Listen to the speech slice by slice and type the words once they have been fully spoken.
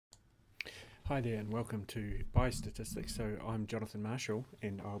Hi there and welcome to Biostatistics. So I'm Jonathan Marshall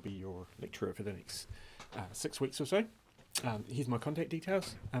and I'll be your lecturer for the next 6 weeks or so. Here's my contact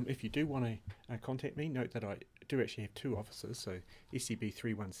details. If you do want to contact me, note that I do actually have two offices. So SCB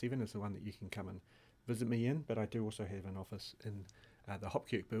 317 is the one that you can come and visit me in, but I do also have an office in the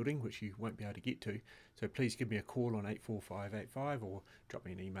Hopkirk building, which you won't be able to get to. So please give me a call on 84585 or drop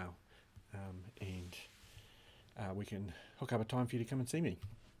me an email and we can hook up a time for you to come and see me.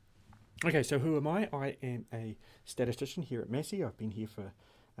 Okay, so who am I? I am a statistician here at Massey. I've been here for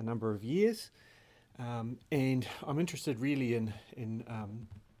a number of years, and I'm interested really in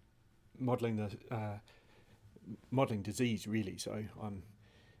modelling disease, really. So I'm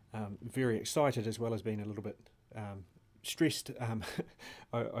very excited, as well as being a little bit stressed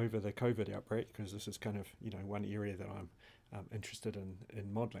over the COVID outbreak, because this is kind of one area that I'm interested in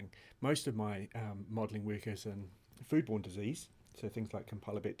modelling. Most of my modelling work is in foodborne disease. So things like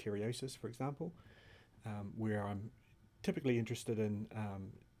campylobacteriosis, for example, where I'm typically interested in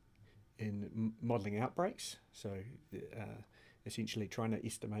modelling outbreaks. So essentially trying to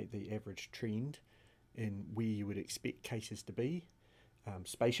estimate the average trend in where you would expect cases to be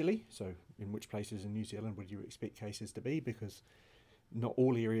spatially. So in which places in New Zealand would you expect cases to be, because not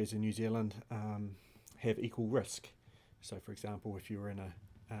all areas in New Zealand have equal risk. So for example, if you're in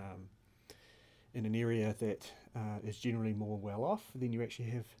an area that is generally more well off, then you actually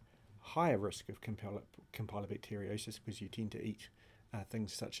have higher risk of campylobacteriosis, because you tend to eat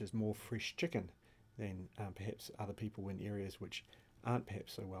things such as more fresh chicken than perhaps other people in areas which aren't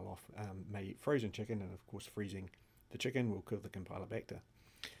perhaps so well off may eat frozen chicken, and of course freezing the chicken will kill the campylobacter.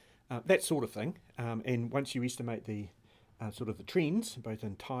 That sort of thing, and once you estimate the sort of the trends, both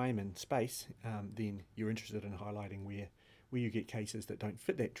in time and space, then you're interested in highlighting where you get cases that don't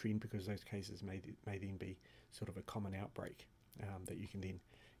fit that trend, because those cases may then be sort of a common outbreak that you can then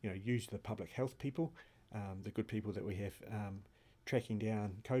use the public health people, the good people that we have tracking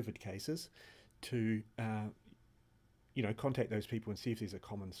down COVID cases, to contact those people and see if there's a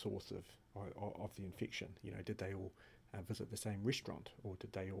common source of the infection. Did they all visit the same restaurant, or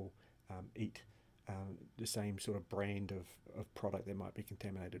did they all eat the same sort of brand of product that might be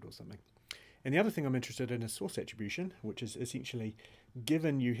contaminated or something. And the other thing I'm interested in is source attribution, which is essentially,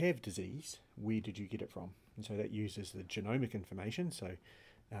 given you have disease, where did you get it from? And so that uses the genomic information, so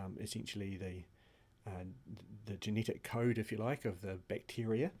essentially the genetic code, if you like, of the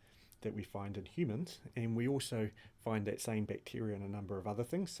bacteria that we find in humans. And we also find that same bacteria in a number of other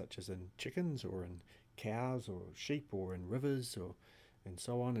things, such as in chickens or in cows or sheep or in rivers and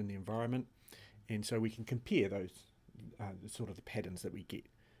so on in the environment. And so we can compare those, sort of the patterns that we get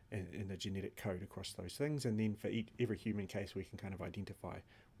in the genetic code across those things, and then for every human case we can kind of identify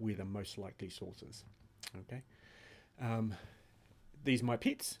where the most likely source is. Okay, these are my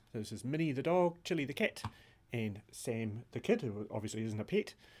pets. This is Minnie the dog, Chili the cat, and Sam the kid, who obviously isn't a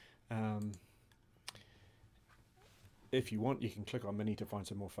pet. If you want, you can click on Minnie to find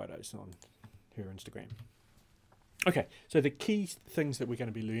some more photos on her Instagram. Okay, so the key things that we're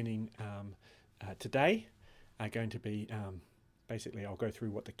going to be learning today are going to be basically, I'll go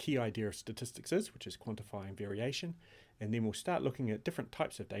through what the key idea of statistics is, which is quantifying variation, and then we'll start looking at different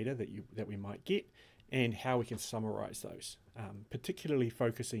types of data that we might get and how we can summarize those, particularly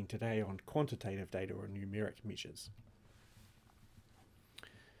focusing today on quantitative data or numeric measures.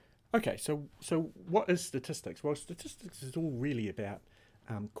 Okay, so what is statistics? Well, statistics is all really about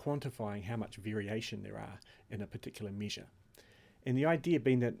quantifying how much variation there are in a particular measure. And the idea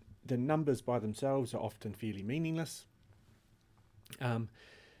being that the numbers by themselves are often fairly meaningless, and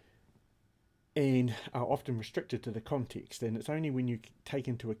are often restricted to the context, and it's only when you take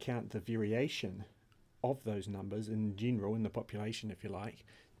into account the variation of those numbers in general in the population, if you like,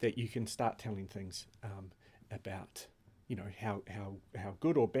 that you can start telling things about how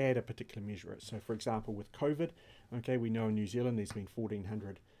good or bad a particular measure is. So for example, with COVID, okay, we know in New Zealand there's been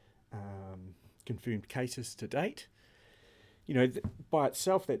 1,400 confirmed cases to date. By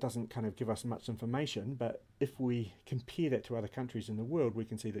itself that doesn't kind of give us much information, but if we compare that to other countries in the world, we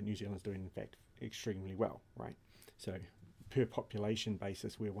can see that New Zealand's doing in fact extremely well, right? So per population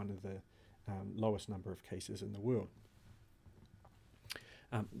basis, we're one of the lowest number of cases in the world.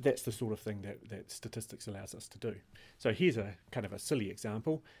 That's the sort of thing that statistics allows us to do. So here's a kind of a silly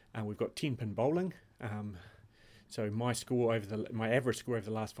example. We've got 10-pin bowling. So my average score over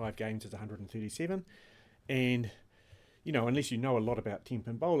the last 5 games is 137, and unless you know a lot about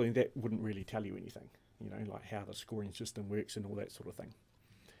 10-pin bowling, that wouldn't really tell you anything, like how the scoring system works and all that sort of thing.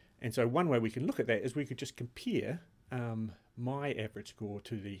 And so one way we can look at that is we could just compare my average score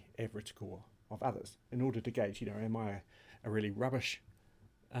to the average score of others in order to gauge, am I a really rubbish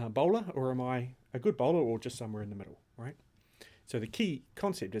bowler, or am I a good bowler, or just somewhere in the middle, right? So the key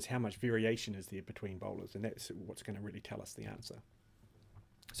concept is how much variation is there between bowlers, and that's what's going to really tell us the answer.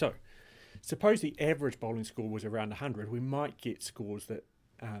 So suppose the average bowling score was around 100, we might get scores that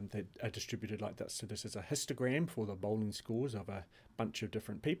are distributed like this. So this is a histogram for the bowling scores of a bunch of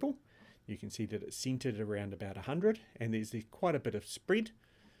different people. You can see that it's centered around about 100, and there's quite a bit of spread.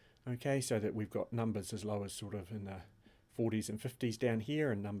 Okay, so that we've got numbers as low as sort of in the 40s and 50s down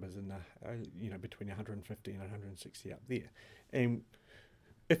here, and numbers in the between 150 and 160 up there. And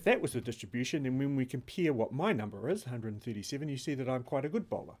if that was the distribution, then when we compare what my number is, 137, you see that I'm quite a good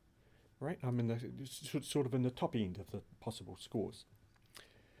bowler, right? I'm in the sort of in the top end of the possible scores.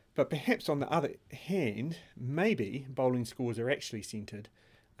 But perhaps on the other hand, maybe bowling scores are actually centered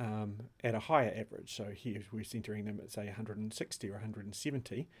at a higher average. So here we're centering them at say 160 or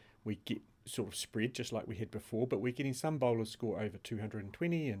 170. We get sort of spread just like we had before, but we're getting some bowlers score over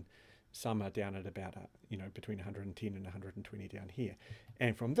 220 and some are down at about between 110 and 120 down here.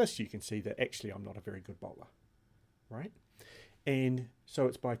 And from this you can see that actually I'm not a very good bowler, right? And so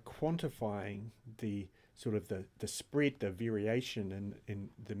it's by quantifying the sort of the spread, the variation in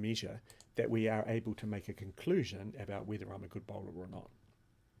the measure, that we are able to make a conclusion about whether I'm a good bowler or not.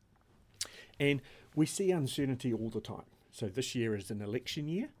 And we see uncertainty all the time. So this year is an election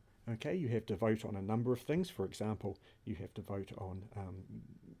year. Okay, you have to vote on a number of things. For example, you have to vote on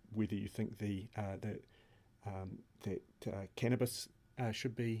whether you think that cannabis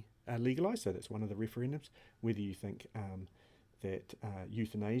should be legalized. So that's one of the referendums. Whether you think that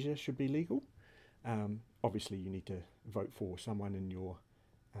euthanasia should be legal. Obviously, you need to vote for someone in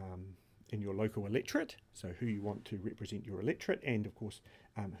your local electorate. So who you want to represent your electorate, and of course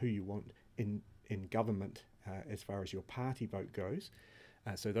who you want in government as far as your party vote goes.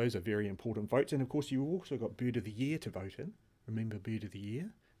 So those are very important votes. And of course you've also got Bird of the Year to vote in. Remember Bird of the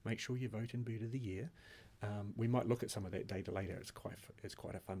Year? Make sure you vote in Bird of the Year. We might look at some of that data later. It's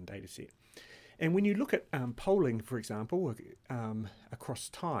quite a fun data set. And when you look at polling, for example, across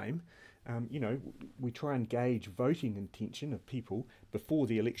time, we try and gauge voting intention of people before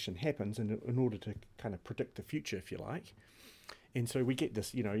the election happens in order to kind of predict the future, if you like. And so we get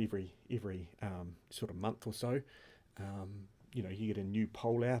this, every sort of month or so. You get a new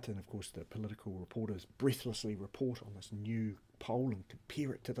poll out, and of course the political reporters breathlessly report on this new poll and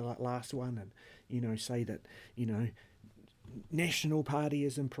compare it to the last one, and say that National Party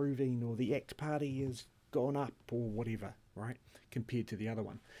is improving, or the ACT Party has gone up, or whatever, right, compared to the other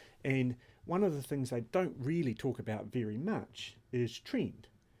one. And one of the things they don't really talk about very much is trend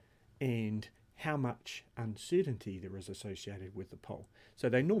and how much uncertainty there is associated with the poll. So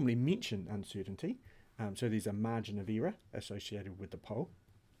they normally mention uncertainty. So there's a margin of error associated with the poll,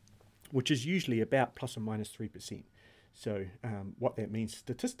 which is usually about plus or minus 3%. So what that means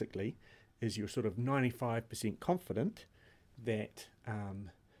statistically is you're sort of 95% confident that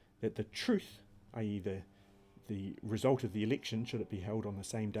that the truth, i.e. the result of the election, should it be held on the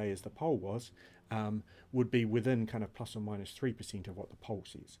same day as the poll was, would be within kind of plus or minus 3% of what the poll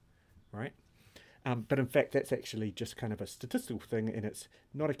says, right? But in fact, that's actually just kind of a statistical thing, and it's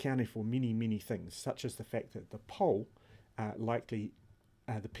not accounting for many, many things, such as the fact that the poll, the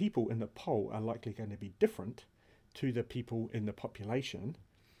people in the poll are likely going to be different to the people in the population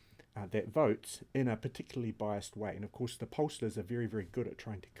that votes in a particularly biased way. And of course, the pollsters are very, very good at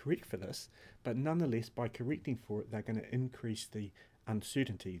trying to correct for this, but nonetheless, by correcting for it, they're going to increase the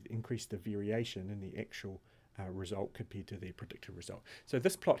uncertainty, increase the variation in the actual result compared to their predicted result. So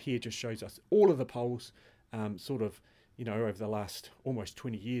this plot here just shows us all of the polls over the last almost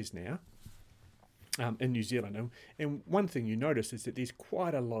 20 years now in New Zealand. And one thing you notice is that there's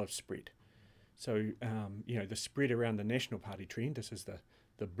quite a lot of spread. So, the spread around the National Party trend, this is the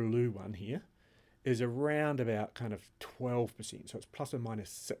blue one here, is around about kind of 12%. So it's plus or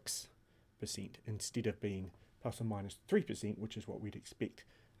minus 6% instead of being plus or minus 3%, which is what we'd expect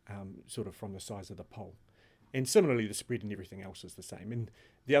sort of from the size of the poll. And similarly, the spread and everything else is the same. And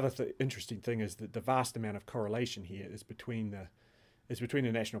the other interesting thing is that the vast amount of correlation here is between the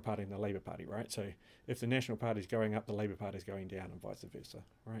National Party and the Labour Party, right? So if the National Party is going up, the Labour Party is going down, and vice versa,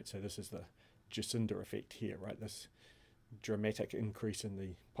 right? So this is the Jacinda effect here, right? This dramatic increase in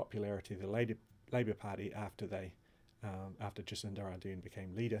the popularity of the Labour Party after Jacinda Ardern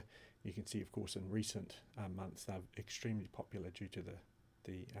became leader. You can see, of course, in recent months, they're extremely popular due to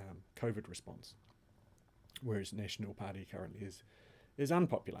the COVID response. Whereas National Party currently is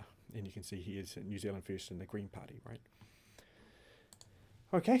unpopular. And you can see here is New Zealand First and the Green Party, right?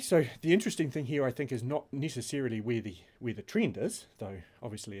 Okay, so the interesting thing here, I think, is not necessarily where the trend is, though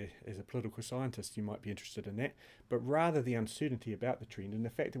obviously as a political scientist you might be interested in that, but rather the uncertainty about the trend and the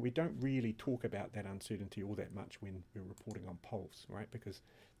fact that we don't really talk about that uncertainty all that much when we're reporting on polls, right? Because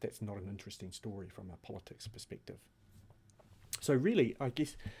that's not an interesting story from a politics perspective. So really, I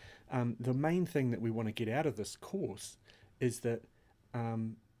guess the main thing that we want to get out of this course is that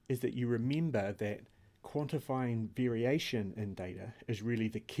you remember that quantifying variation in data is really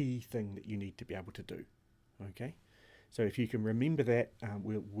the key thing that you need to be able to do. Okay, so if you can remember that,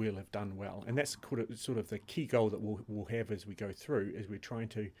 we'll have done well, and that's sort of the key goal that we'll have as we go through, is we're trying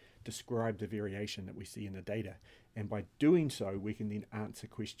to describe the variation that we see in the data, and by doing so we can then answer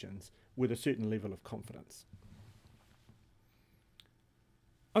questions with a certain level of confidence.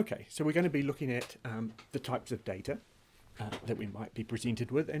 Okay, so we're going to be looking at the types of data that we might be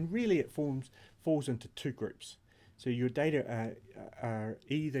presented with, and really it falls into two groups. So your data are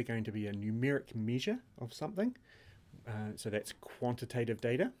either going to be a numeric measure of something, so that's quantitative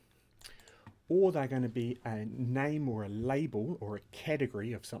data, or they're going to be a name or a label or a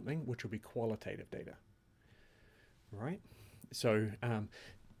category of something, which will be qualitative data. Right? So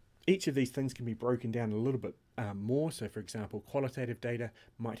each of these things can be broken down a little bit more. So for example, qualitative data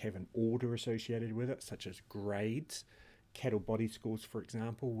might have an order associated with it, such as grades. Cattle body scores, for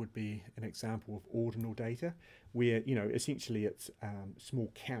example, would be an example of ordinal data, where, you know, essentially it's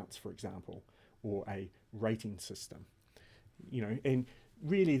small counts, for example, or a rating system. You know, and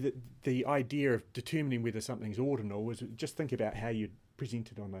really the idea of determining whether something's ordinal is just think about how you'd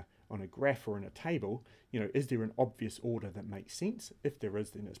present it on a graph or in a table. You know, is there an obvious order that makes sense? If there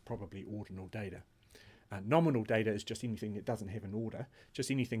is, then it's probably ordinal data. Nominal data is just anything that doesn't have an order,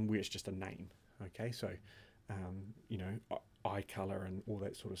 just anything where it's just a name. Okay, so you know, eye color and all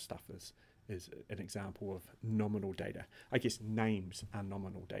that sort of stuff is an example of nominal data. I guess names are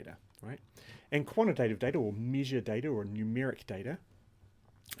nominal data, right? And quantitative data, or measure data, or numeric data,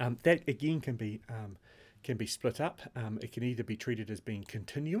 that again can be split up. It can either be treated as being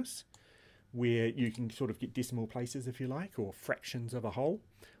continuous, where you can sort of get decimal places if you like, or fractions of a whole,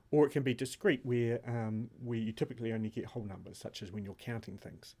 or it can be discrete, where you typically only get whole numbers, such as when you're counting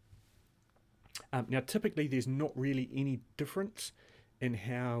things. Now, typically there's not really any difference in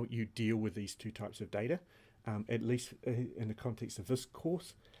how you deal with these two types of data, at least in the context of this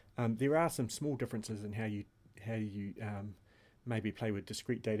course. There are some small differences in how you maybe play with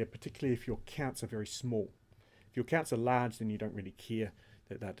discrete data, particularly if your counts are very small. If your counts are large, then you don't really care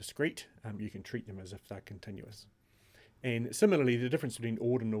that they're discrete. You can treat them as if they're continuous. And similarly, the difference between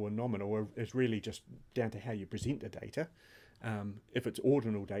ordinal and nominal is really just down to how you present the data. If it's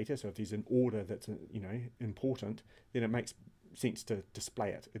ordinal data, so if there's an order that's important, then it makes sense to display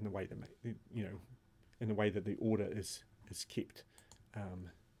it in the way that the order is kept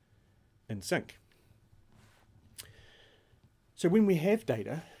in sync. So when we have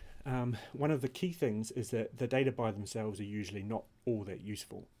data, one of the key things is that the data by themselves are usually not all that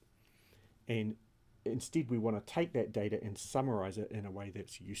useful, and instead we want to take that data and summarize it in a way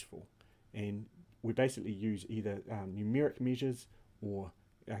that's useful. And we basically use either numeric measures or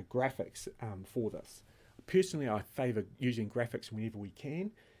graphics for this. Personally, I favour using graphics whenever we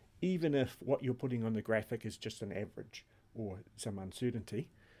can, even if what you're putting on the graphic is just an average or some uncertainty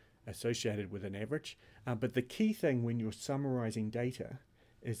associated with an average. But the key thing when you're summarising data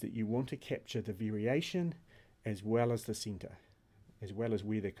is that you want to capture the variation as well as the centre, as well as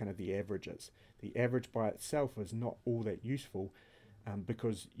where the average is. The average by itself is not all that useful,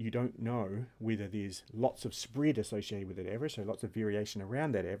 because you don't know whether there's lots of spread associated with that average, so lots of variation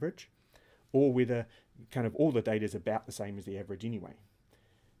around that average, or whether all the data is about the same as the average anyway.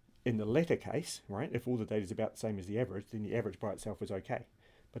 In the latter case, right, if all the data is about the same as the average, then the average by itself is okay.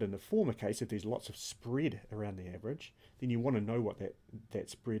 But in the former case, if there's lots of spread around the average, then you want to know what that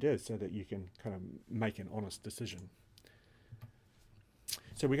spread is so that you can make an honest decision.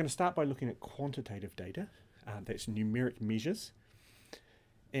 So we're going to start by looking at quantitative data. That's numeric measures.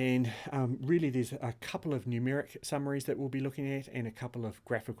 And really there's a couple of numeric summaries that we'll be looking at and a couple of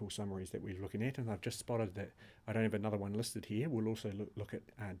graphical summaries that we're looking at. And I've just spotted that I don't have another one listed here. We'll also look at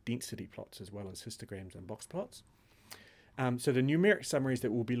density plots as well as histograms and box plots. So the numeric summaries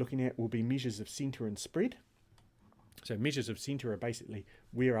that we'll be looking at will be measures of centre and spread. So measures of centre are basically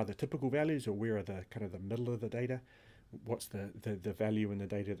where are the typical values, or where are the the middle of the data. What's the value in the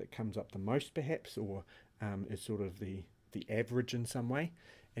data that comes up the most perhaps, or is sort of the average in some way.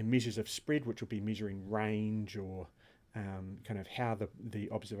 And measures of spread, which will be measuring range, or how the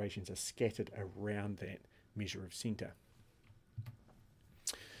observations are scattered around that measure of centre.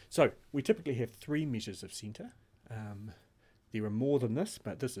 So we typically have three measures of centre. There are more than this,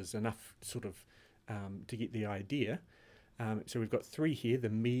 but this is enough sort of to get the idea. So we've got 3 here, the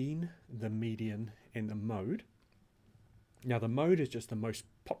mean, the median, and the mode. Now the mode is just the most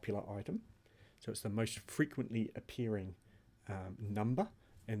popular item. So it's the most frequently appearing number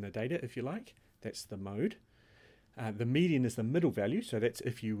in the data, if you like. That's the mode. The median is the middle value. So that's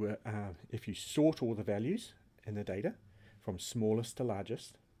if you sort all the values in the data from smallest to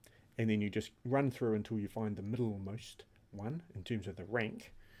largest, and then you just run through until you find the middlemost one in terms of the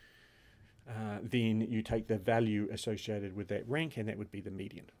rank. Then you take the value associated with that rank, and that would be the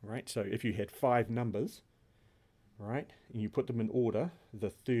median, right? So if you had 5 numbers, right, and you put them in order, the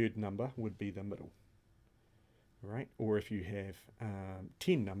third number would be the middle, right? Or if you have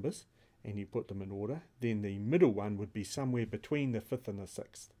 10 numbers and you put them in order, then the middle one would be somewhere between the 5th and the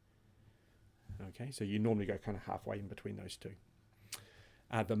 6th. Okay, so you normally go kind of halfway in between those two.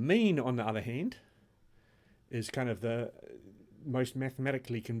 The mean, on the other hand, is kind of the most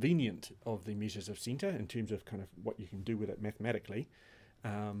mathematically convenient of the measures of centre in terms of kind of what you can do with it mathematically.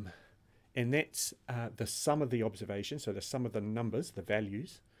 And that's the sum of the observations, so the sum of the numbers, the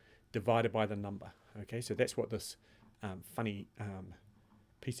values, divided by the number. Okay, so that's what this funny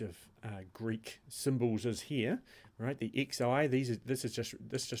piece of Greek symbols is here, right? The xi, this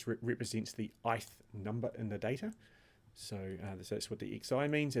just represents the ith number in the data. So that's what the xi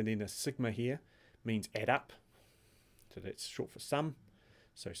means, and then the sigma here means add up. So that's short for sum.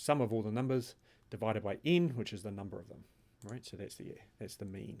 So sum of all the numbers divided by n, which is the number of them, right? So that's the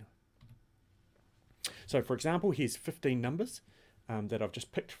mean. So for example, here's 15 numbers that I've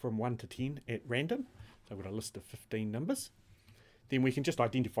just picked from 1 to 10 at random. So I've got a list of 15 numbers. Then we can just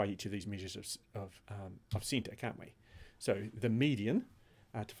identify each of these measures of centre, can't we? So the median,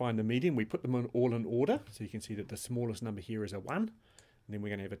 to find the median, we put them all in order. So you can see that the smallest number here is a 1. And then we're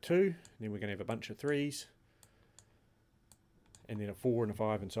going to have a 2. And then we're going to have a bunch of 3s. And then a 4 and a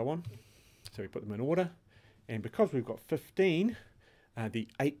 5 and so on. So we put them in order. And because we've got 15, the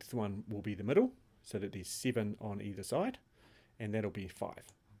 8th one will be the middle, so that there's 7 on either side. And that'll be 5.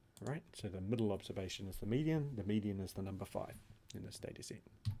 Right? So the middle observation is the median is the number 5 in this data set.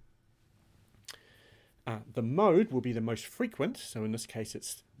 The mode will be the most frequent, so in this case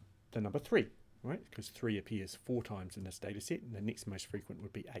it's the number 3, right? Because 3 appears 4 times in this data set, and the next most frequent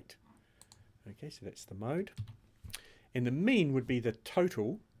would be 8. Okay, so that's the mode. And the mean would be the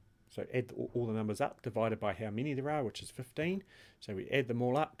total, so add all the numbers up, divided by how many there are, which is 15. So we add them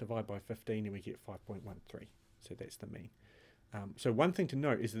all up, divide by 15, and we get 5.13. So that's the mean. So one thing to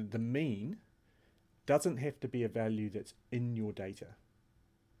note is that the mean doesn't have to be a value that's in your data.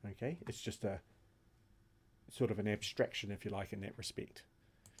 Okay, it's just a sort of an abstraction, if you like, in that respect.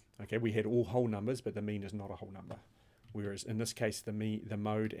 Okay, we had all whole numbers, but the mean is not a whole number. Whereas in this case, the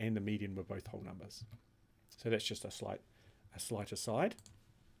mode and the median were both whole numbers. So that's just a slight aside.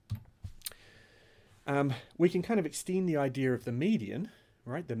 We can kind of extend the idea of the median,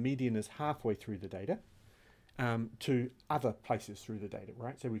 right? The median is halfway through the data, to other places through the data,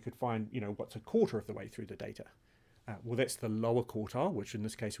 right? So we could find, what's a quarter of the way through the data? Well, that's the lower quartile, which in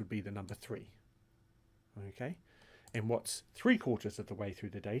this case would be the number 3. Okay, and what's 3/4 of the way through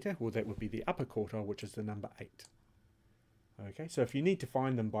the data? Well, that would be the upper quartile, which is the number 8. Okay, so if you need to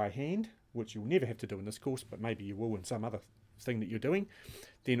find them by hand, which you'll never have to do in this course, but maybe you will in some other thing that you're doing,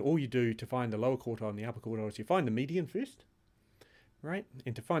 then all you do to find the lower quartile and the upper quartile is you find the median first, right?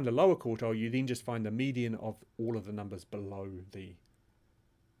 And to find the lower quartile, you then just find the median of all of the numbers below the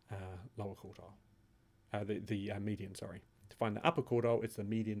lower quartile, the median, sorry. To find the upper quartile, it's the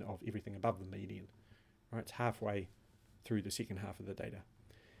median of everything above the median. Right, it's halfway through the second half of the data.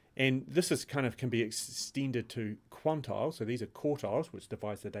 And this is kind of can be extended to quantiles. So these are quartiles, which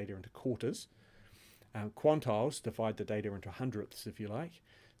divides the data into quarters. Quantiles divide the data into hundredths, if you like.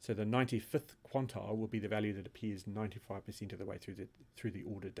 So the 95th quantile will be the value that appears 95% of the way through the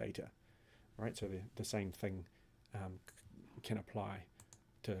ordered data. Right, so the same thing can apply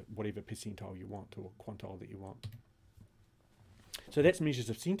to whatever percentile you want or quantile that you want. So that's measures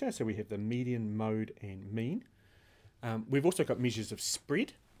of centre. So we have the median, mode, and mean. We've also got measures of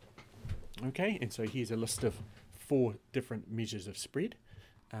spread. Okay, and so here's a list of 4 different measures of spread.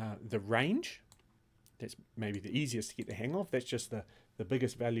 The range, that's maybe the easiest to get the hang of. That's just the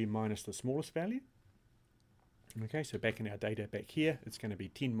biggest value minus the smallest value. Okay, so back in our data back here, it's going to be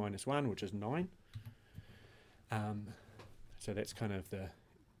 10 minus 1, which is 9. So that's kind of the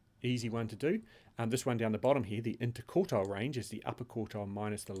easy one to do. This one down the bottom here, the interquartile range, is the upper quartile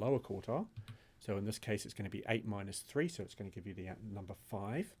minus the lower quartile. So in this case, it's going to be 8 minus 3, so it's going to give you the number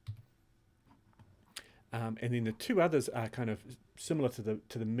 5. And then the 2 others are kind of similar to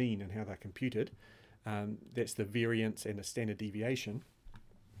the mean and how they're computed. That's the variance and the standard deviation.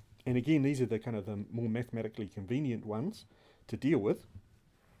 And again, these are the kind of the more mathematically convenient ones to deal with.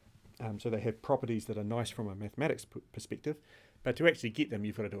 So they have properties that are nice from a mathematics perspective, but to actually get them,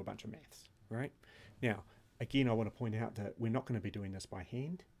 you've got to do a bunch of maths, right? Now, again, I want to point out that we're not going to be doing this by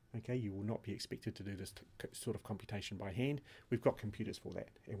hand. Okay, you will not be expected to do this sort of computation by hand. We've got computers for that,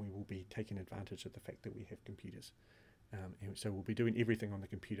 and we will be taking advantage of the fact that we have computers. And so we'll be doing everything on the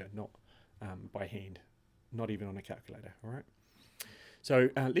computer, not by hand, not even on a calculator, all right? So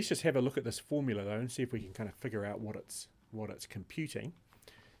let's just have a look at this formula, though, and see if we can kind of figure out what it's computing.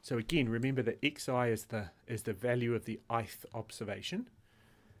 So again, remember that xi is the value of the ith observation.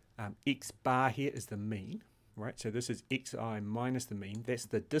 X bar here is the mean. Right, so this is xi minus the mean. That's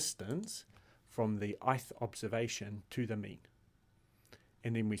the distance from the ith observation to the mean.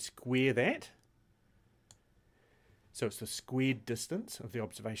 And then we square that. So it's the squared distance of the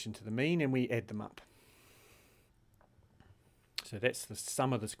observation to the mean, and we add them up. So that's the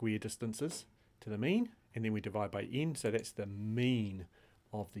sum of the square distances to the mean, and then we divide by n. So that's the mean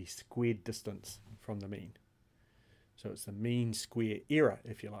of the squared distance from the mean. So it's the mean square error,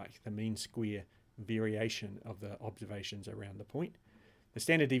 if you like, the mean square variation of the observations around the point. The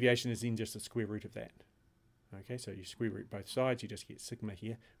standard deviation is then just the square root of that. Okay, so you square root both sides, you just get sigma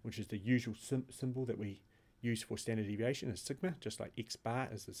here, which is the usual symbol that we use for standard deviation, is sigma, just like x bar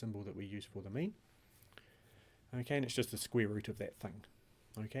is the symbol that we use for the mean. Okay, and it's just the square root of that thing.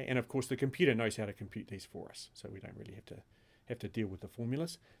 Okay, and of course the computer knows how to compute these for us, so we don't really have to deal with the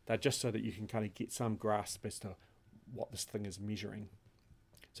formulas. They're just so that you can kind of get some grasp as to what this thing is measuring.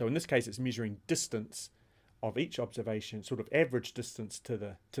 So in this case, it's measuring distance of each observation, sort of average distance to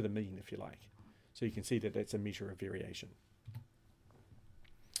the mean, if you like. So you can see that that's a measure of variation.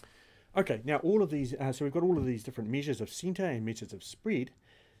 Okay, now all of these, so we've got all of these different measures of centre and measures of spread,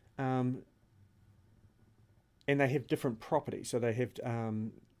 and they have different properties. So they have,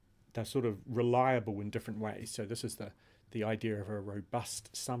 they're sort of reliable in different ways. So this is the idea of a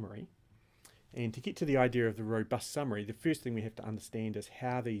robust summary. And to get to the idea of the robust summary, the first thing we have to understand is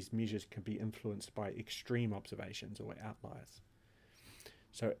how these measures can be influenced by extreme observations or outliers.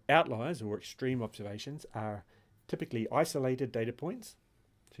 So outliers or extreme observations are typically isolated data points,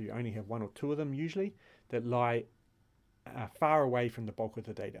 so you only have one or two of them usually, that lie far away from the bulk of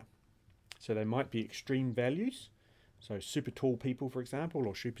the data. So they might be extreme values, so super tall people, for example,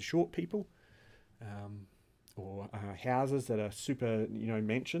 or super short people, or houses that are super,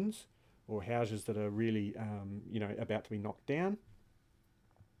 mansions, or houses that are really, about to be knocked down,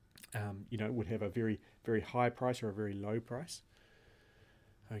 would have a very, very high price or a very low price.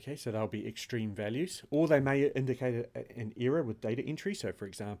 Okay, so they'll be extreme values, or they may indicate an error with data entry. So, for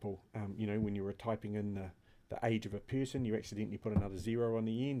example, when you were typing in the age of a person, you accidentally put another 0 on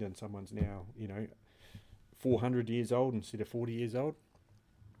the end, and someone's now, 400 years old instead of 40 years old.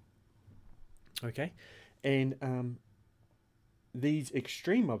 Okay, and these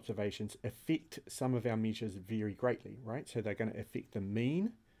extreme observations affect some of our measures very greatly, right? So they're going to affect the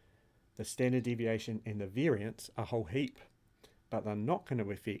mean, the standard deviation, and the variance a whole heap, but they're not going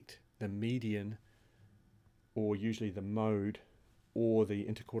to affect the median, or usually the mode, or the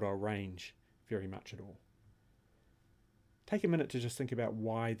interquartile range very much at all. Take a minute to just think about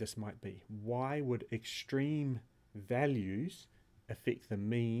why this might be. Why would extreme values affect the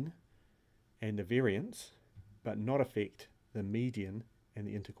mean and the variance, but not affect the median and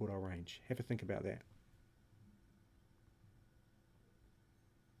the interquartile range? Have a think about that.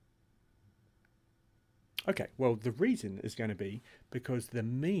 Okay, well, the reason is going to be because the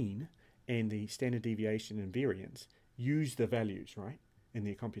mean and the standard deviation and variance use the values, right, in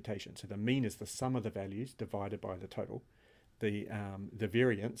their computation. So the mean is the sum of the values divided by the total. The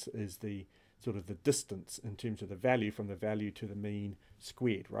variance is the sort of the distance in terms of the value from the value to the mean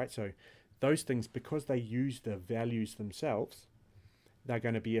squared, right? So those things, because they use the values themselves, they're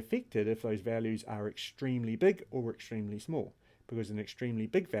going to be affected if those values are extremely big or extremely small, because an extremely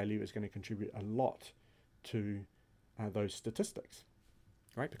big value is going to contribute a lot to those statistics,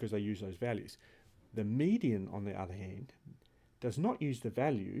 right, because they use those values. The median, on the other hand, does not use the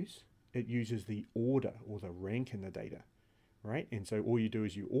values, it uses the order or the rank in the data, right? And so all you do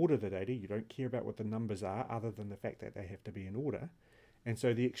is you order the data, you don't care about what the numbers are other than the fact that they have to be in order. And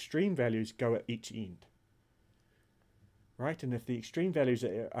so the extreme values go at each end, right? And if the extreme values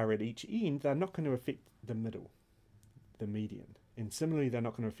are at each end, they're not going to affect the middle, the median. And similarly, they're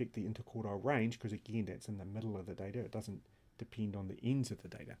not going to affect the interquartile range, because again, that's in the middle of the data. It doesn't depend on the ends of the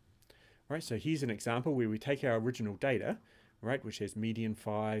data. Right, so here's an example where we take our original data, right, which has median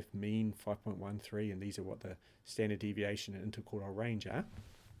 5, mean 5.13, and these are what the standard deviation and interquartile range are.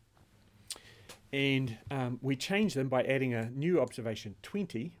 And we change them by adding a new observation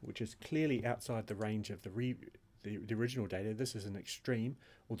 20, which is clearly outside the range of the original data. This is an extreme,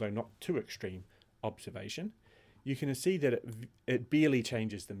 although not too extreme, observation. You can see that it barely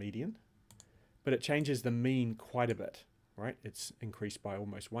changes the median, but it changes the mean quite a bit, right? It's increased by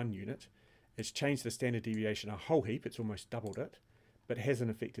almost 1 unit. It's changed the standard deviation a whole heap. It's almost doubled it, but it hasn't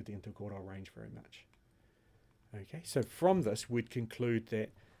affected the interquartile range very much. Okay, so from this, we'd conclude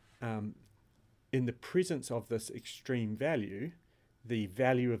that in the presence of this extreme value, the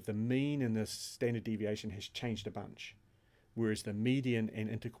value of the mean and the standard deviation has changed a bunch, whereas the median and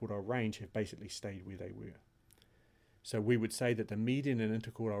interquartile range have basically stayed where they were. So we would say that the median and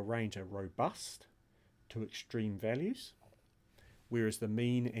interquartile range are robust to extreme values, whereas the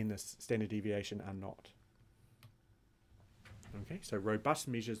mean and the standard deviation are not. Okay, so robust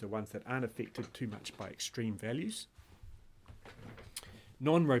measures are ones that aren't affected too much by extreme values.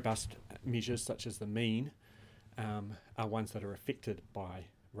 Non-robust measures, such as the mean, are ones that are affected by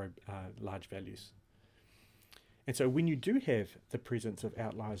large values. And so when you do have the presence of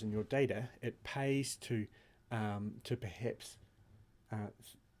outliers in your data, it pays to perhaps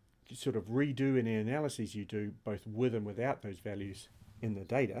sort of redo any analyses you do, both with and without those values in the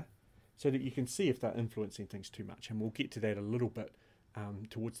data, so that you can see if they're influencing things too much. And we'll get to that a little bit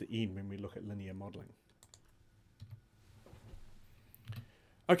towards the end when we look at linear modelling.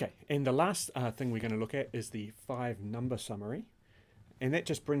 Okay, and the last thing we're going to look at is the 5-number summary. And that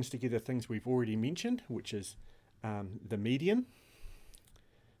just brings together things we've already mentioned, which is the median.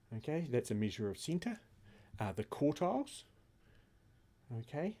 Okay, that's a measure of centre. The quartiles.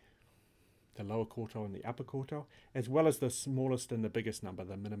 Okay, the lower quartile and the upper quartile, as well as the smallest and the biggest number,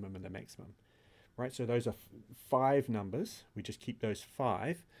 the minimum and the maximum. Right, so those are 5 numbers. We just keep those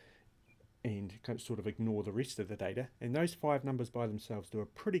 5 and sort of ignore the rest of the data. And those 5 numbers by themselves do a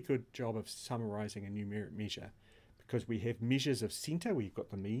pretty good job of summarizing a numeric measure, because we have measures of centre, we've got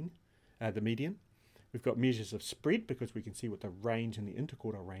the mean, the median. We've got measures of spread, because we can see what the range and the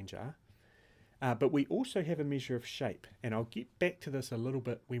interquartile range are. But we also have a measure of shape, and I'll get back to this a little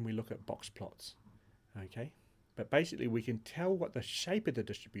bit when we look at box plots. Okay, but basically we can tell what the shape of the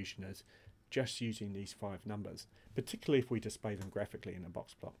distribution is just using these 5 numbers, particularly if we display them graphically in a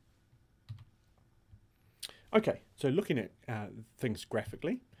box plot. Okay, so looking at things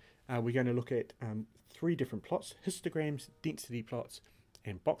graphically, we're going to look at 3 different plots: histograms, density plots,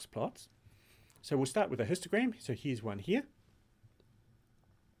 and box plots. So we'll start with a histogram. So here's one here.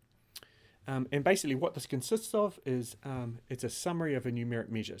 And basically what this consists of is it's a summary of a numeric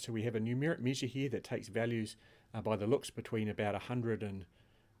measure. So we have a numeric measure here that takes values by the looks between about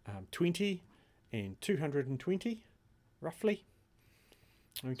 120 and 220, roughly.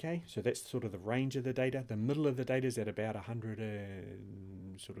 Okay, so that's sort of the range of the data. The middle of the data is at about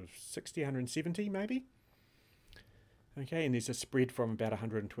 160, 170 maybe. Okay, and there's a spread from about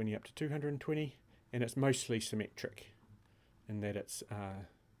 120 up to 220, and it's mostly symmetric in that it's,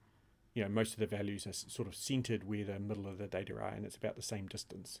 you know, most of the values are sort of centered where the middle of the data are, and it's about the same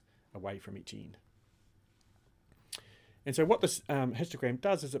distance away from each end. And so what this histogram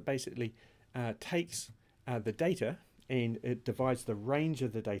does is it basically takes the data and it divides the range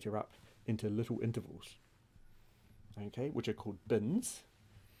of the data up into little intervals, okay, which are called bins.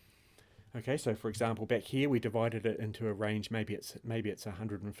 Okay, so for example, back here we divided it into a range. Maybe it's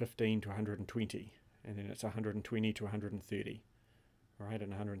 115 to 120, and then it's 120 to 130, right,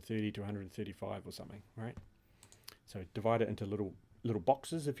 and 130 to 135 or something, right? So divide it into little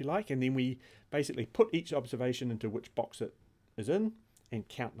boxes, if you like, and then we basically put each observation into which box it is in and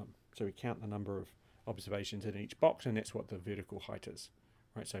count them. So we count the number of observations in each box, and that's what the vertical height is,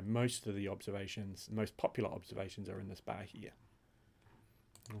 right? So most of the observations, most popular observations, are in this bar here.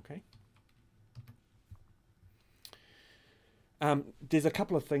 Okay. There's a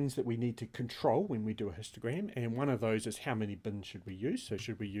couple of things that we need to control when we do a histogram, and one of those is how many bins should we use. So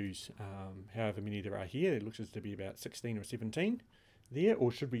should we use however many there are here? It looks as to be about 16 or 17 there,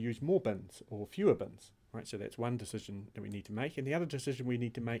 or should we use more bins or fewer bins? Right, so that's one decision that we need to make, and the other decision we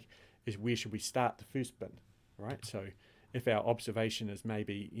need to make is where should we start the first bin, right? So if our observation is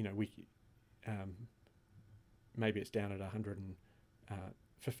maybe, you know, maybe it's down at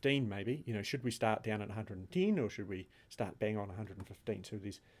 115, maybe, you know, should we start down at 110 or should we start bang on 115? So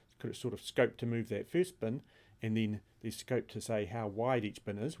there's sort of scope to move that first bin, and then there's scope to say how wide each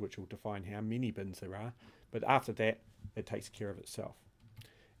bin is, which will define how many bins there are, but after that it takes care of itself.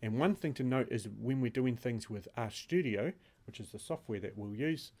 And one thing to note is when we're doing things with RStudio, which is the software that we'll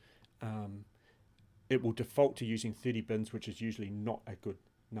use, it will default to using 30 bins, which is usually not a good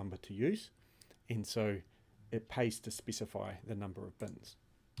number to use. And so it pays to specify the number of bins.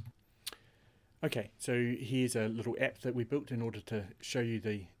 Okay, so here's a little app that we built in order to show you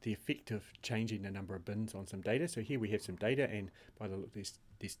the effect of changing the number of bins on some data. So here we have some data, and by the look,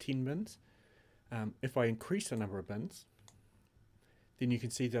 there's 10 bins. If I increase the number of bins, then you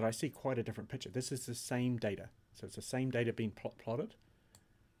can see that I see quite a different picture. This is the same data. So it's the same data being plotted.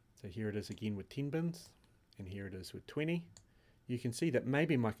 So here it is again with 10 bins, and here it is with 20. You can see that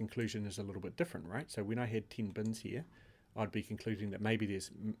maybe my conclusion is a little bit different, right? So when I had 10 bins here, I'd be concluding that maybe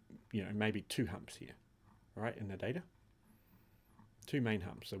there's, maybe 2 humps here, right, in the data. 2 main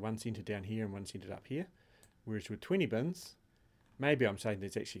humps, so one centered down here and one centered up here. Whereas with 20 bins, maybe I'm saying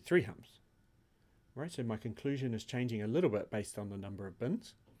there's actually 3 humps, right? So my conclusion is changing a little bit based on the number of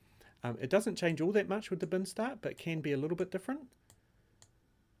bins. It doesn't change all that much with the bin start, but can be a little bit different.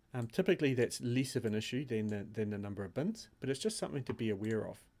 Typically that's less of an issue than the number of bins, but it's just something to be aware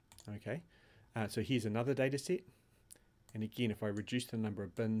of. Okay, so here's another data set, and again, if I reduce the number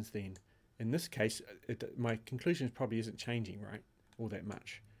of bins, then in this case my conclusion probably isn't changing, right, all that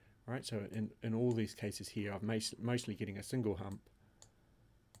much, right? So in all these cases here, I'm mostly getting a single hump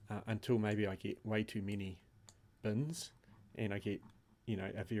until maybe I get way too many bins and I get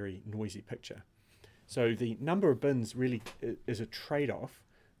a very noisy picture. So the number of bins really is a trade-off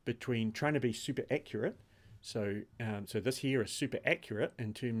between trying to be super accurate. So so this here is super accurate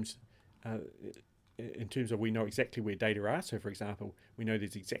in terms of we know exactly where data are. So for example, we know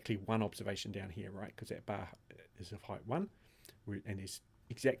there's exactly one observation down here, right? Because that bar is of height 1, and there's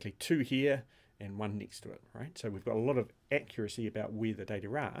exactly 2 here and 1 next to it, right? So we've got a lot of accuracy about where the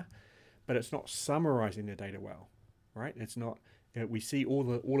data are, but it's not summarizing the data well, right? It's not. We see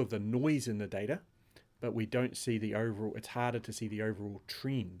all of the noise in the data, but we don't see the overall. It's harder to see the overall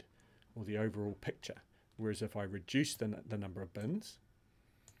trend or the overall picture. Whereas if I reduce the number of bins,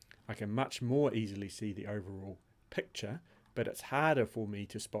 I can much more easily see the overall picture, but it's harder for me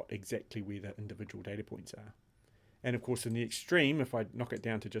to spot exactly where the individual data points are. And of course, in the extreme, if I knock it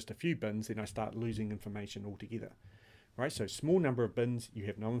down to just a few bins, then I start losing information altogether, right? So small number of bins, you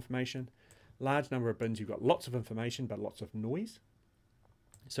have no information. Large number of bins, you've got lots of information, but lots of noise.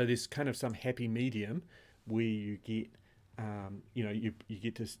 So there's kind of some happy medium where you get, you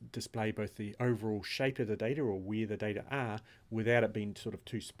get to display both the overall shape of the data or where the data are without it being sort of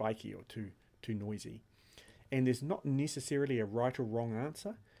too spiky or too noisy. And there's not necessarily a right or wrong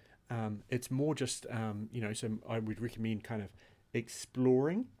answer. It's more just, so I would recommend kind of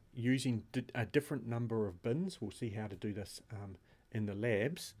exploring using a different number of bins. We'll see how to do this in the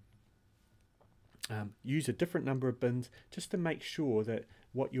labs. Use a different number of bins just to make sure that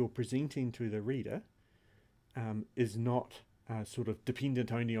what you're presenting to the reader is not sort of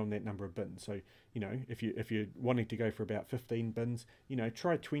dependent only on that number of bins. So, if you're wanting to go for about 15 bins,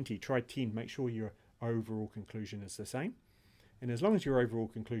 try 20, try 10, make sure your overall conclusion is the same. And as long as your overall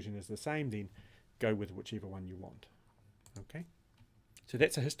conclusion is the same, then go with whichever one you want. Okay, so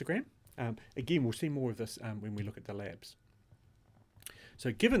that's a histogram. Again, we'll see more of this when we look at the labs.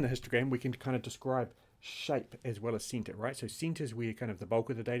 So given the histogram, we can kind of describe shape as well as center, right? So center is where kind of the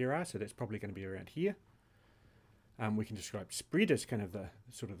bulk of the data are, so that's probably going to be around here. We can describe spread as kind of the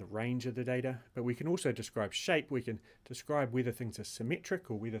sort of the range of the data, but we can also describe shape. We can describe whether things are symmetric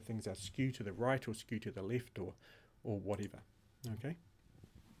or whether things are skew to the right or skew to the left or whatever. Okay.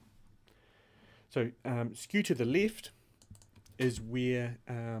 So skew to the left is where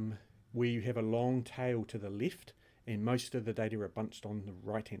you have a long tail to the left and most of the data are bunched on the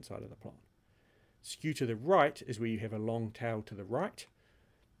right hand side of the plot. Skew to the right is where you have a long tail to the right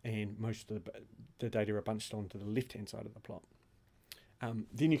and most of the data are bunched onto the left hand side of the plot.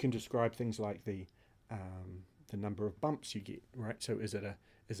 Then you can describe things like the number of bumps you get, right? So is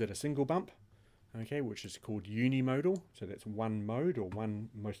it a single bump, okay, which is called unimodal, so that's one mode or one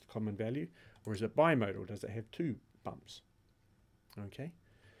most common value, or is it bimodal, does it have 2 bumps? Okay.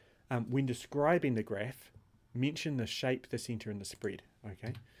 When describing the graph, mention the shape, the center, and the spread.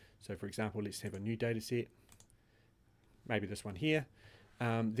 Okay, so for example, let's have a new data set, maybe this one here.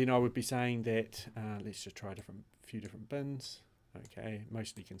 Then I would be saying that, let's just try a few different bins. Okay,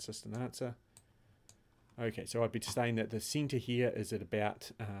 mostly consistent answer. Okay, so I'd be saying that the center here is at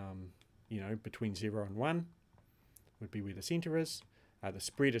about, between 0 and 1 would be where the center is. The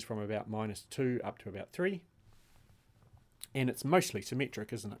spread is from about -2 up to about 3. And it's mostly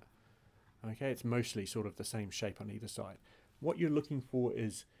symmetric, isn't it? Okay, it's mostly sort of the same shape on either side. What you're looking for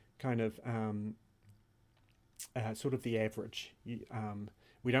is kind of sort of the average.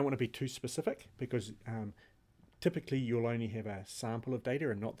 We don't want to be too specific because typically you'll only have a sample of data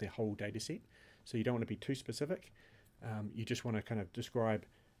and not the whole data set. So you don't want to be too specific. You just want to kind of describe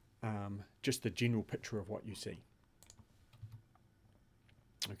just the general picture of what you see.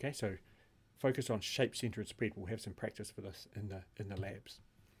 Okay, so focus on shape, center, and spread. We'll have some practice for this in the labs.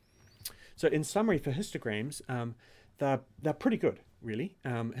 So in summary, for histograms, they're pretty good, really.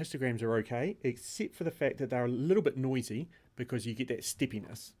 Histograms are okay, except for the fact that they're a little bit noisy because you get that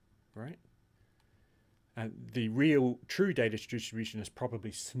steppiness, right? The real true data distribution is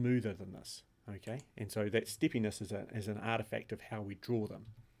probably smoother than this, okay? And so that steppiness is an artifact of how we draw them.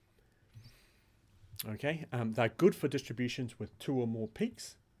 Okay, they're good for distributions with 2 or more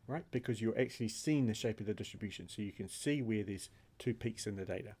peaks, right? Because you're actually seeing the shape of the distribution, so you can see where there's 2 peaks in the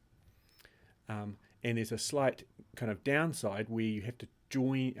data. And there's a slight kind of downside where you have to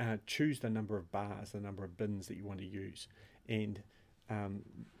choose the number of bars, the number of bins that you want to use, and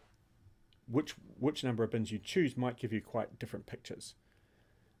which number of bins you choose might give you quite different pictures.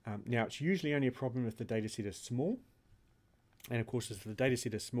 Now, it's usually only a problem if the data set is small, and of course if the data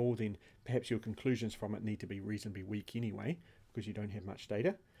set is small, then perhaps your conclusions from it need to be reasonably weak anyway, because you don't have much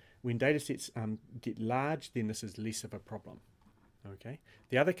data. When data sets get large, then this is less of a problem. Okay.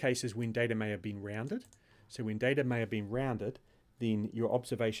 The other case is when data may have been rounded. So when data may have been rounded, then your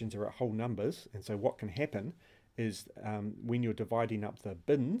observations are at whole numbers, and so what can happen is when you're dividing up the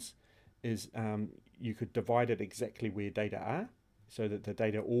bins, is you could divide it exactly where data are, so that the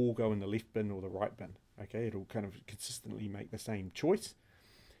data all go in the left bin or the right bin. Okay, it'll kind of consistently make the same choice,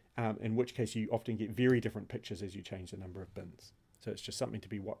 in which case you often get very different pictures as you change the number of bins. So it's just something to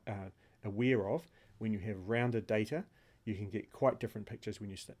be aware of. When you have rounded data, you can get quite different pictures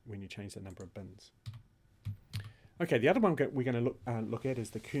when you change the number of bins. Okay, the other one we're going to look at is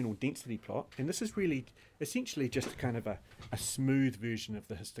the kernel density plot, and this is really essentially just kind of a smooth version of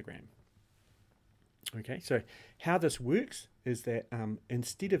the histogram. Okay, so how this works is that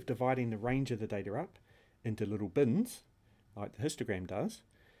instead of dividing the range of the data up into little bins, like the histogram does,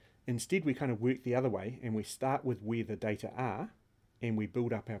 instead we kind of work the other way, and we start with where the data are, and we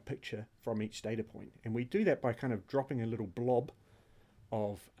build up our picture from each data point. And we do that by kind of dropping a little blob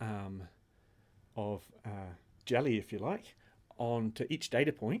of jelly, if you like, onto each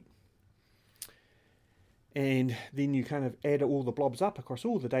data point. And then you kind of add all the blobs up across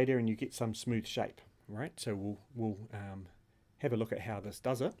all the data, and you get some smooth shape, right? So we'll have a look at how this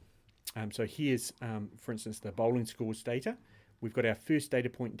does it. So here's, for instance, the bowling scores data. We've got our first data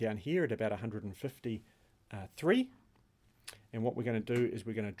point down here at about 153. And what we're going to do is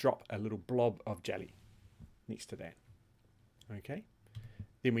we're going to drop a little blob of jelly next to that. Okay.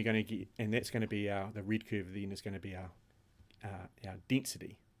 Then we're going to get, and that's going to be the red curve then is going to be our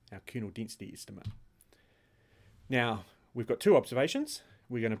density, our kernel density estimate. Now, we've got 2 observations.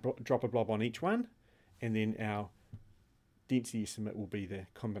 We're going to drop a blob on each one, and then our density estimate will be the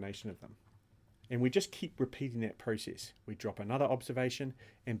combination of them. And we just keep repeating that process. We drop another observation,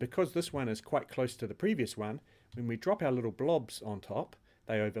 and because this one is quite close to the previous one, when we drop our little blobs on top,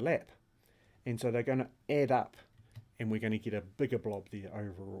 they overlap. And so they're going to add up, and we're going to get a bigger blob there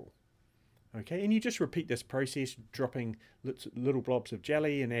overall. Okay, and you just repeat this process, dropping little blobs of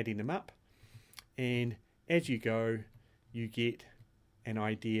jelly and adding them up. And as you go, you get an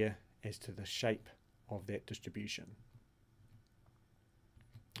idea as to the shape of that distribution.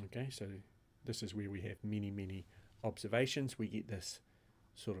 Okay, so this is where we have many, many observations. We get this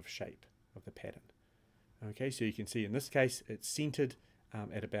sort of shape of the pattern. Okay, so you can see in this case it's centered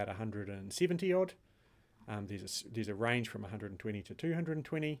at about 170 odd. There's a range from 120 to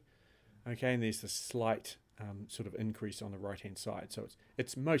 220. Okay, and there's this slight sort of increase on the right hand side. So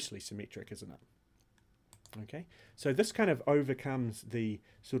it's mostly symmetric, isn't it? Okay, so this kind of overcomes the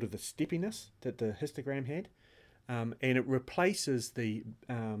sort of the steppiness that the histogram had, and it replaces the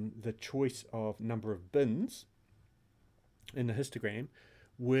choice of number of bins in the histogram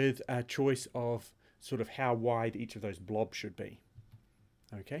with a choice of sort of how wide each of those blobs should be.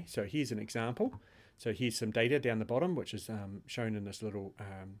 Okay, so here's an example. So here's some data down the bottom, which is shown in this little,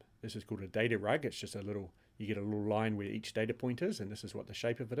 this is called a data rug. It's just a little, you get a little line where each data point is, and this is what the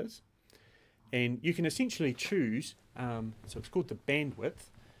shape of it is. And you can essentially choose, so it's called the bandwidth.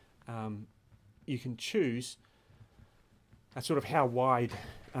 You can choose sort of how wide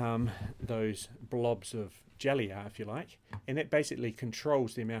those blobs of jelly are, if you like, and that basically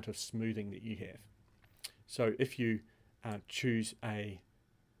controls the amount of smoothing that you have. So if you choose a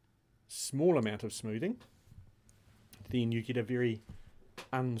small amount of smoothing, then you get a very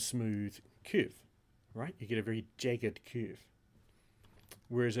unsmooth curve, right? You get a very jagged curve.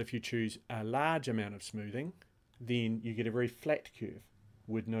 Whereas if you choose a large amount of smoothing, then you get a very flat curve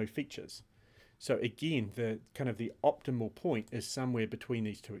with no features. So again, the kind of the optimal point is somewhere between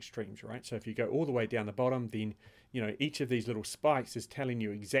these two extremes, right? So if you go all the way down the bottom, then you know each of these little spikes is telling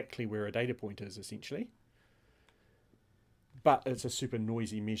you exactly where a data point is essentially. but it's a super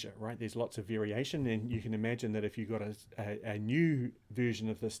noisy measure, right? There's lots of variation, and you can imagine that if you got a new version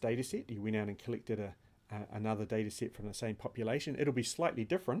of this data set, you went out and collected another data set from the same population, it'll be slightly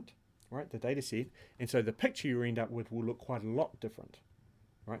different, right, the data set, and so the picture you end up with will look quite a lot different,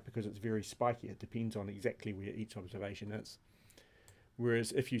 right, because it's very spiky. It depends on exactly where each observation is.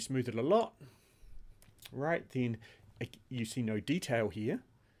 Whereas if you smooth it a lot, right, then you see no detail here,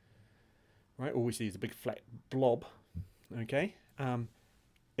 right? All we see is a big flat blob, okay?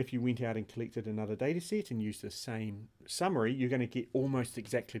 If you went out and collected another data set and used the same summary, you're going to get almost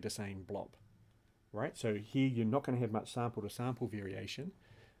exactly the same blob, right? So here you're not going to have much sample to sample variation,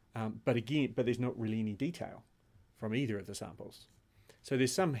 but there's not really any detail from either of the samples. So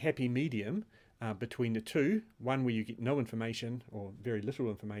there's some happy medium between the two, one where you get no information or very little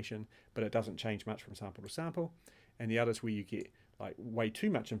information, but it doesn't change much from sample to sample, and the others where you get like way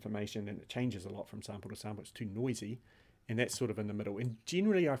too much information and it changes a lot from sample to sample. It's too noisy, and that's sort of in the middle. And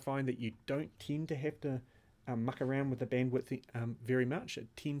generally I find that you don't tend to have to muck around with the bandwidth very much. It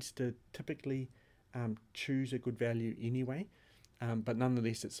tends to typically choose a good value anyway, but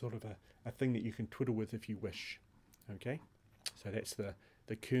nonetheless it's sort of a thing that you can twiddle with if you wish. Okay, so that's the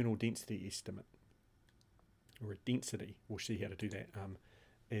kernel density estimate, or a density. We'll see how to do that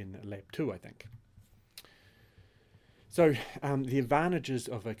in lab 2, I think. So the advantages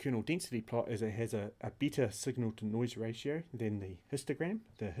of a kernel density plot is it has a better signal to noise ratio than the histogram.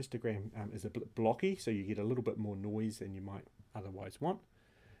 The histogram is a bit blocky, so you get a little bit more noise than you might otherwise want.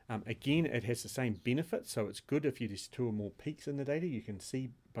 Again, it has the same benefit, so it's good if there's 2 or more peaks in the data. You can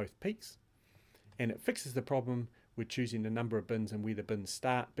see both peaks, and it fixes the problem with choosing the number of bins and where the bins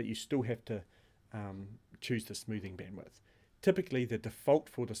start, but you still have to choose the smoothing bandwidth. Typically, the default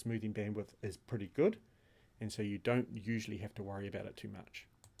for the smoothing bandwidth is pretty good, and so you don't usually have to worry about it too much.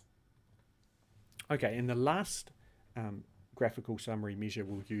 Okay, and the last graphical summary measure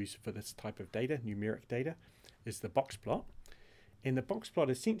we'll use for this type of data, numeric data, is the box plot. And the box plot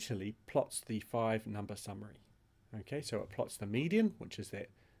essentially plots the 5-number summary. Okay, so it plots the median, which is that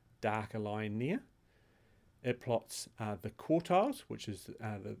darker line there. It plots the quartiles, which is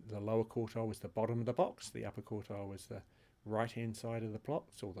the lower quartile was the bottom of the box, the upper quartile was the right-hand side of the plot,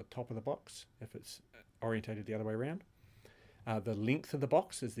 or the top of the box, if it's orientated the other way around. The length of the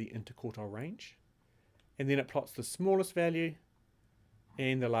box is the interquartile range. And then it plots the smallest value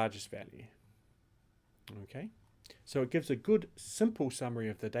and the largest value. Okay, so it gives a good, simple summary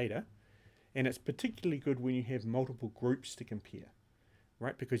of the data, and it's particularly good when you have multiple groups to compare,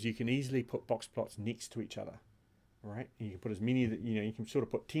 right? Because you can easily put box plots next to each other, right? And you can put as many that, you can sort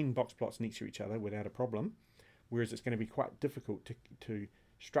of put 10 box plots next to each other without a problem, whereas it's going to be quite difficult to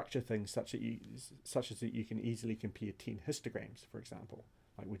structure things such as that you can easily compare 10 histograms, for example.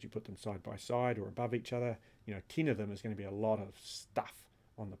 Like, would you put them side by side or above each other? 10 of them is going to be a lot of stuff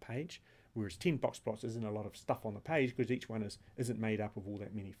on the page, whereas 10 box plots isn't a lot of stuff on the page because each one isn't made up of all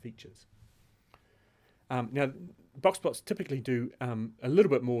that many features. Now, box plots typically do a little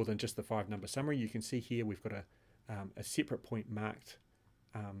bit more than just the 5-number summary. You can see here we've got a separate point marked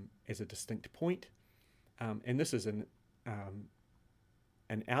as a distinct point, and this is an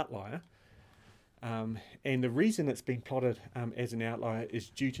outlier. And the reason it's been plotted as an outlier is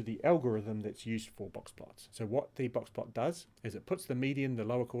due to the algorithm that's used for box plots. So what the box plot does is it puts the median, the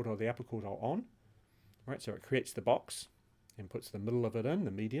lower quartile, the upper quartile on, right? So it creates the box and puts the middle of it in,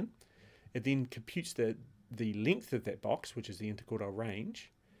 the median. It then computes the length of that box, which is the interquartile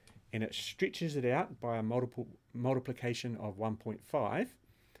range, and it stretches it out by a multiplication of 1.5,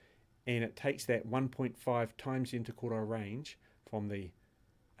 and it takes that 1.5 times the interquartile range from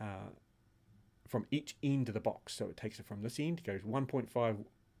each end of the box. So it takes it from this end, goes 1.5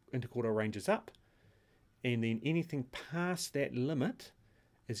 interquartile ranges up, and then anything past that limit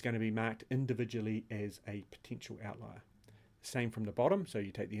is going to be marked individually as a potential outlier. Same from the bottom, so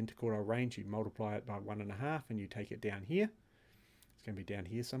you take the interquartile range, you multiply it by 1.5, and you take it down here. It's going to be down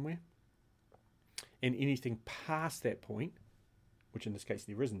here somewhere. And anything past that point, which in this case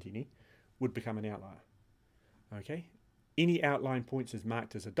there isn't any, would become an outlier. Okay, any outlying points is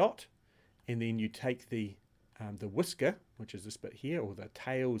marked as a dot, and then you take the whisker, which is this bit here, or the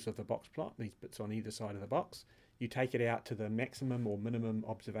tails of the box plot, these bits on either side of the box, you take it out to the maximum or minimum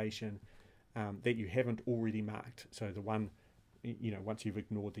observation that you haven't already marked. So the one, once you've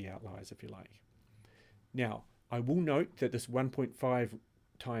ignored the outliers, if you like. Now, I will note that this 1.5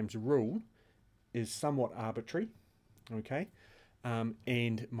 times rule is somewhat arbitrary, okay?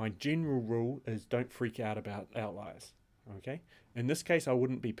 And my general rule is don't freak out about outliers, okay? In this case, I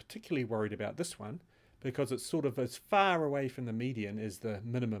wouldn't be particularly worried about this one because it's sort of as far away from the median as the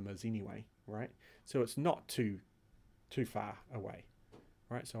minimum is anyway, right? So it's not too too far away,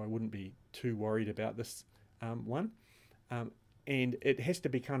 right? So I wouldn't be too worried about this one. And it has to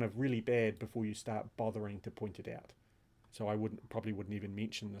be kind of really bad before you start bothering to point it out. So I probably wouldn't even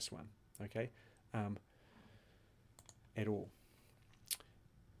mention this one, okay, at all.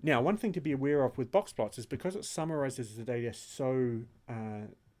 Now, one thing to be aware of with box plots is because it summarizes the data so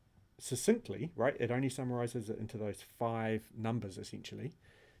succinctly, right? It only summarizes it into those 5 numbers essentially.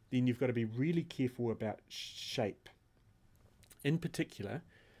 Then you've got to be really careful about shape. In particular,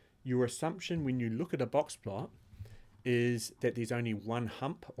 your assumption when you look at a box plot is that there's only one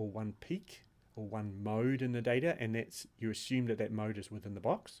hump or one peak or one mode in the data, and that's, you assume that that mode is within the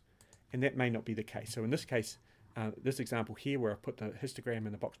box, and that may not be the case. So in this case, this example here where I put the histogram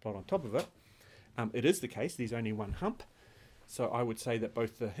and the box plot on top of it, it is the case, there's only one hump. So I would say that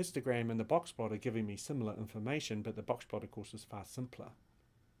both the histogram and the box plot are giving me similar information, but the box plot of course is far simpler.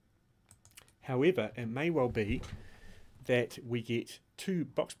 However, it may well be that we get 2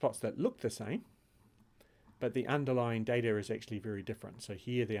 box plots that look the same, but the underlying data is actually very different. So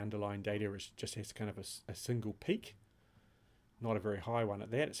here the underlying data just has kind of a single peak, not a very high one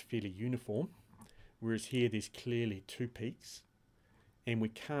at that, it's fairly uniform. Whereas here there's clearly 2 peaks, and we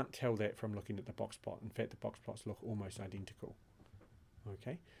can't tell that from looking at the box plot. In fact, the box plots look almost identical.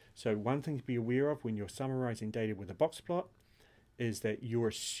 Okay, so one thing to be aware of when you're summarizing data with a box plot is that you're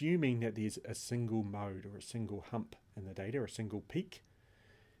assuming that there's a single mode or a single hump in the data, or a single peak.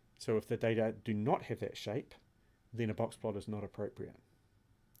 So if the data do not have that shape, then a box plot is not appropriate.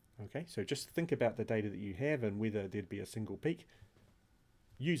 Okay, so just think about the data that you have and whether there'd be a single peak.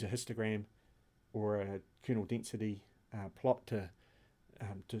 Use a histogram or a kernel density plot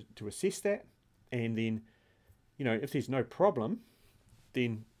to assess that, and then, you know, if there's no problem,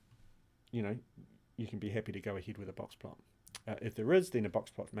 then, you know, you can be happy to go ahead with a box plot. If there is, then a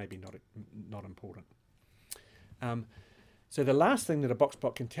box plot maybe not important. So the last thing that a box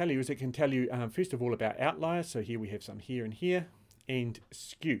plot can tell you is it can tell you, first of all, about outliers. So here we have some here and here, and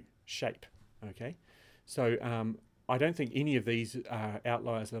skew, shape. Okay, so I don't think any of these are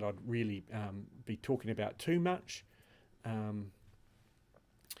outliers that I'd really be talking about too much,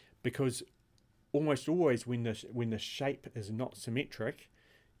 because almost always when the shape is not symmetric,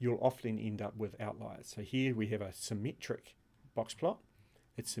 you'll often end up with outliers. So here we have a symmetric box plot.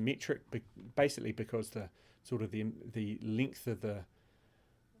 It's symmetric basically because the sort of the length of the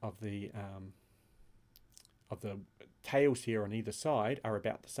tails here on either side are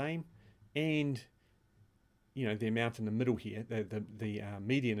about the same, and you know the amount in the middle here, the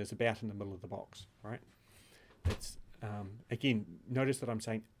median is about in the middle of the box, right? It's again, notice that I'm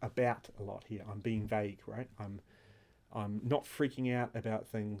saying about a lot here. I'm being vague, right? I'm not freaking out about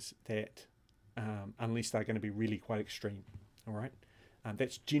things that unless they're going to be really quite extreme. All right,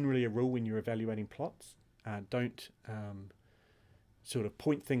 that's generally a rule when you're evaluating plots. Don't sort of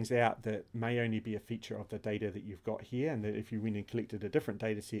point things out that may only be a feature of the data that you've got here, and that if you went and collected a different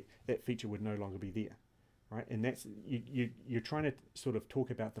data set, that feature would no longer be there, right? And that's you're trying to sort of talk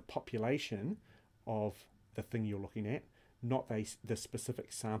about the population of the thing you're looking at, not the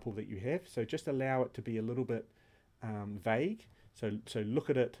specific sample that you have. So just allow it to be a little bit vague. So look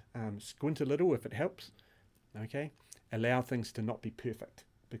at it, squint a little if it helps. Okay, allow things to not be perfect,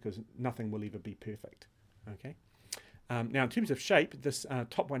 because nothing will ever be perfect. Okay. Now in terms of shape, this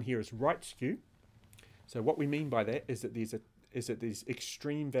top one here is right skew. So what we mean by that is that these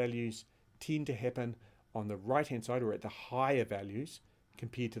extreme values tend to happen on the right hand side, or at the higher values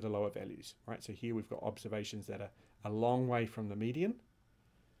compared to the lower values, right? So here we've got observations that are a long way from the median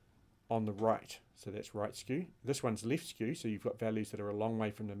on the right, so that's right skew. This one's left skew, so you've got values that are a long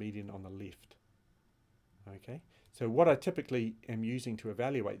way from the median on the left. Okay, so what I typically am using to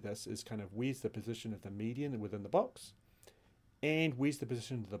evaluate this is kind of where's the position of the median within the box, and where's the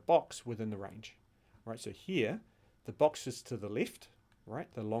position of the box within the range, right? So here the box is to the left,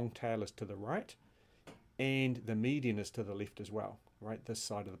 right? The long tail is to the right, and the median is to the left as well, right? This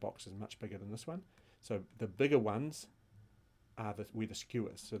side of the box is much bigger than this one, so the bigger ones are where the skew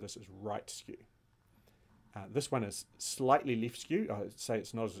is. So this is right skew. This one is slightly left skew. I'd say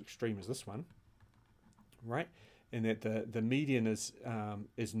it's not as extreme as this one, right? And that the median is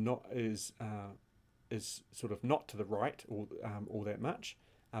sort of not to the right all that much,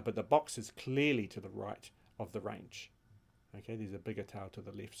 but the box is clearly to the right of the range. Okay, there's a bigger tail to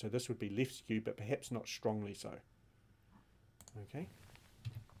the left, so this would be left skew, but perhaps not strongly so. Okay,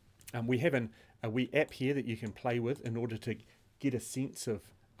 we have a wee app here that you can play with in order to get a sense of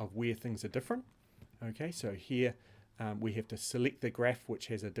where things are different. Okay, so here we have to select the graph which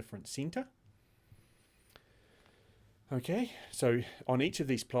has a different center. Okay, so on each of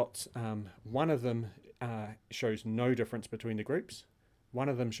these plots, one of them shows no difference between the groups. One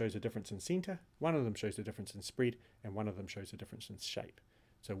of them shows a difference in centre, one of them shows a difference in spread, and one of them shows a difference in shape.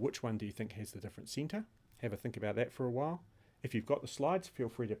 So which one do you think has the different centre? Have a think about that for a while. If you've got the slides, feel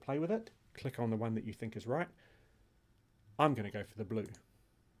free to play with it. Click on the one that you think is right. I'm going to go for the blue.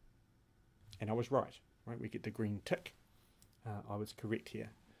 And I was right. We get the green tick. I was correct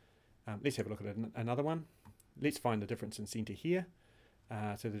here. Let's have a look at another one. Let's find the difference in centre here.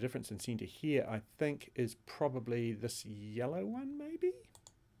 So the difference in centre here, I think, is probably this yellow one, maybe?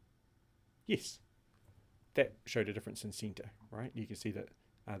 Yes. That showed a difference in centre, right? You can see that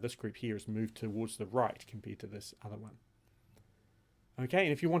this group here has moved towards the right compared to this other one. Okay,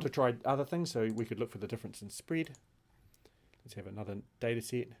 and if you want to try other things, so we could look for the difference in spread. Let's have another data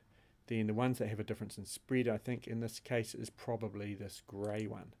set. Then the ones that have a difference in spread, I think in this case, is probably this grey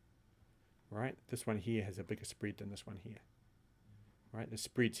one, right? This one here has a bigger spread than this one here. Right, the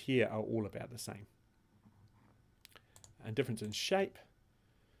spreads here are all about the same. And difference in shape.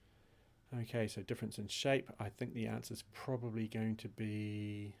 Okay, so difference in shape, I think the answer is probably going to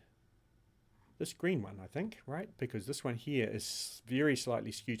be this green one, I think, right? Because this one here is very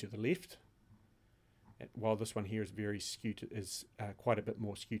slightly skewed to the left, while this one here is very skewed to, quite a bit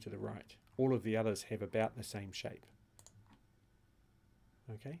more skewed to the right. All of the others have about the same shape.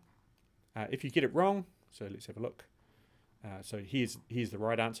 Okay, if you get it wrong, so let's have a look. So here's the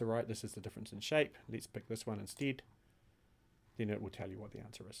right answer, right? This is the difference in shape. Let's pick this one instead. Then it will tell you what the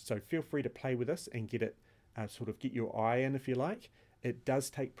answer is. So feel free to play with this and get it, sort of get your eye in if you like. It does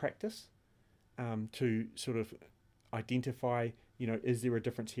take practice to sort of identify, is there a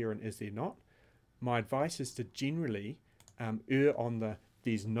difference here and is there not? My advice is to generally err on the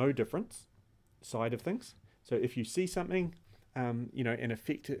there's no difference side of things. So if you see something, and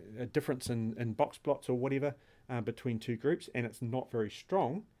affect a difference in box plots or whatever, between two groups and it's not very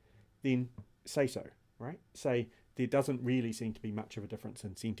strong, then say so, right? Say there doesn't really seem to be much of a difference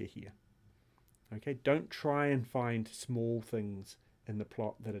in centre here. Okay, don't try and find small things in the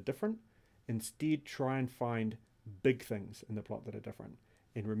plot that are different. Instead, try and find big things in the plot that are different.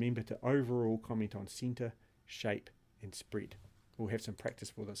 And remember to overall comment on centre, shape and spread. We'll have some practice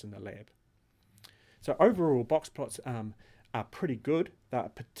for this in the lab. So overall, box plots are pretty good.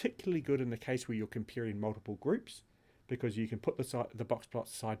 They're particularly good in the case where you're comparing multiple groups, because you can put the box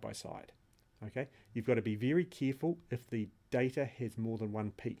plots side by side. Okay, you've got to be very careful if the data has more than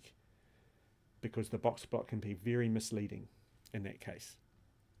one peak, because the box plot can be very misleading in that case.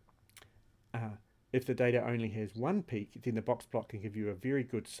 If the data only has one peak, then the box plot can give you a very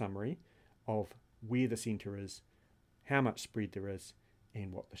good summary of where the centre is, how much spread there is,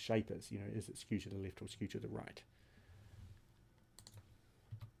 and what the shape is. Is it skewed to the left or skewed to the right?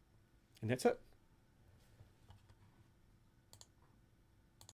 And that's it.